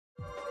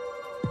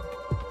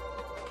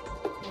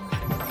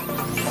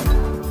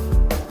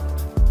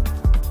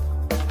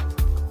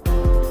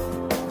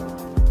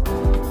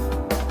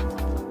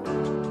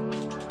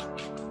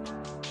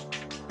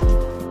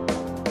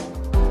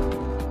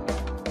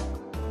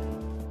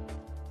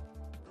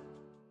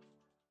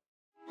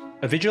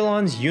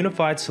Avigilon's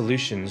unified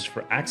solutions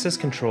for access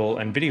control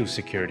and video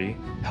security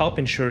help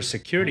ensure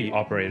security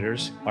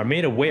operators are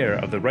made aware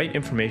of the right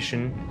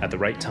information at the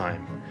right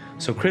time,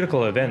 so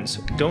critical events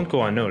don't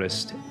go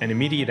unnoticed and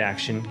immediate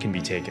action can be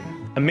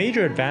taken. A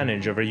major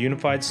advantage of our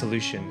unified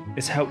solution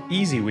is how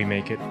easy we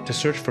make it to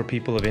search for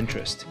people of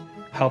interest,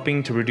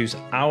 helping to reduce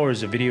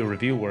hours of video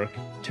review work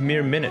to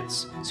mere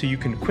minutes so you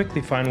can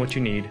quickly find what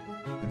you need,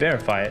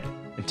 verify it,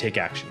 and take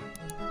action.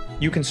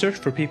 You can search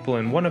for people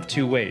in one of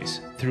two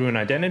ways, through an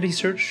identity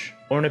search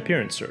or an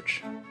appearance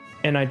search.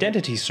 An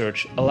identity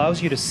search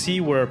allows you to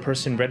see where a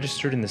person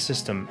registered in the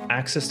system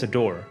accessed a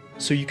door,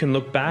 so you can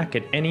look back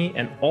at any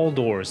and all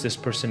doors this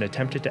person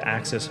attempted to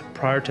access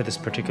prior to this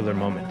particular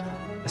moment,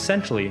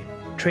 essentially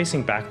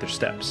tracing back their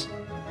steps.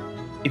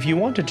 If you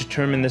want to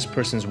determine this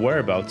person's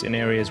whereabouts in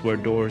areas where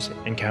doors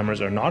and cameras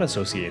are not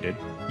associated,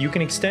 you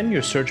can extend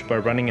your search by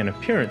running an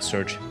appearance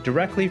search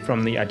directly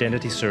from the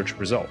identity search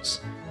results.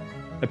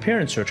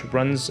 Appearance search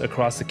runs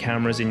across the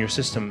cameras in your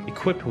system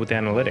equipped with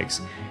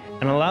analytics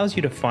and allows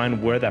you to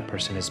find where that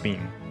person has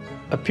been.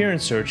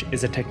 Appearance search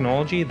is a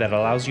technology that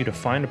allows you to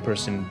find a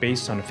person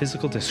based on a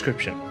physical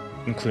description,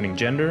 including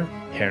gender,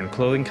 hair and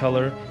clothing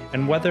color,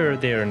 and whether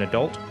they are an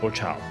adult or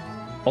child.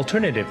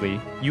 Alternatively,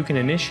 you can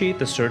initiate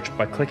the search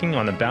by clicking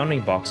on the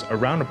bounding box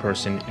around a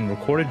person in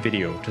recorded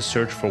video to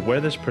search for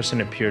where this person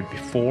appeared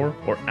before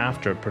or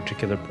after a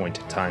particular point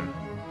in time.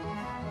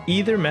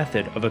 Either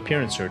method of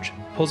appearance search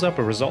pulls up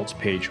a results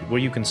page where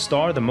you can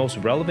star the most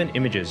relevant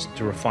images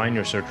to refine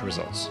your search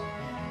results.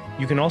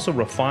 You can also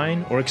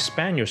refine or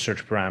expand your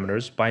search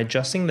parameters by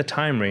adjusting the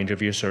time range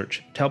of your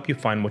search to help you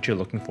find what you're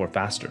looking for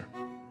faster.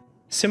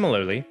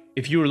 Similarly,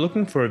 if you are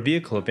looking for a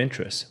vehicle of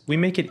interest, we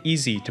make it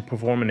easy to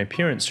perform an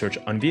appearance search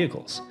on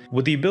vehicles.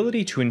 With the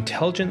ability to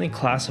intelligently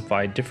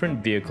classify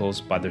different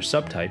vehicles by their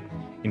subtype,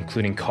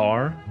 including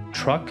car,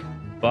 truck,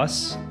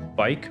 bus,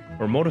 bike,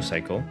 or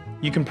motorcycle,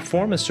 you can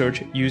perform a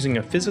search using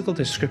a physical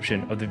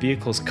description of the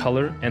vehicle's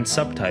color and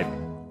subtype,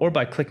 or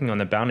by clicking on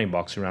the bounding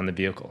box around the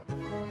vehicle.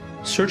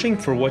 Searching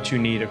for what you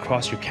need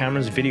across your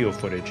camera's video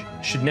footage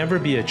should never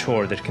be a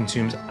chore that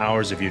consumes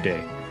hours of your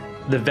day.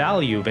 The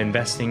value of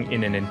investing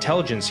in an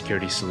intelligent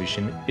security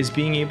solution is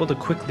being able to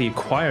quickly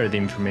acquire the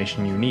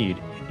information you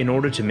need in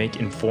order to make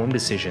informed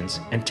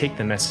decisions and take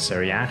the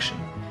necessary action.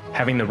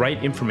 Having the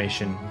right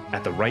information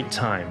at the right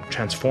time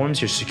transforms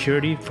your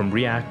security from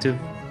reactive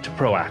to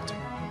proactive.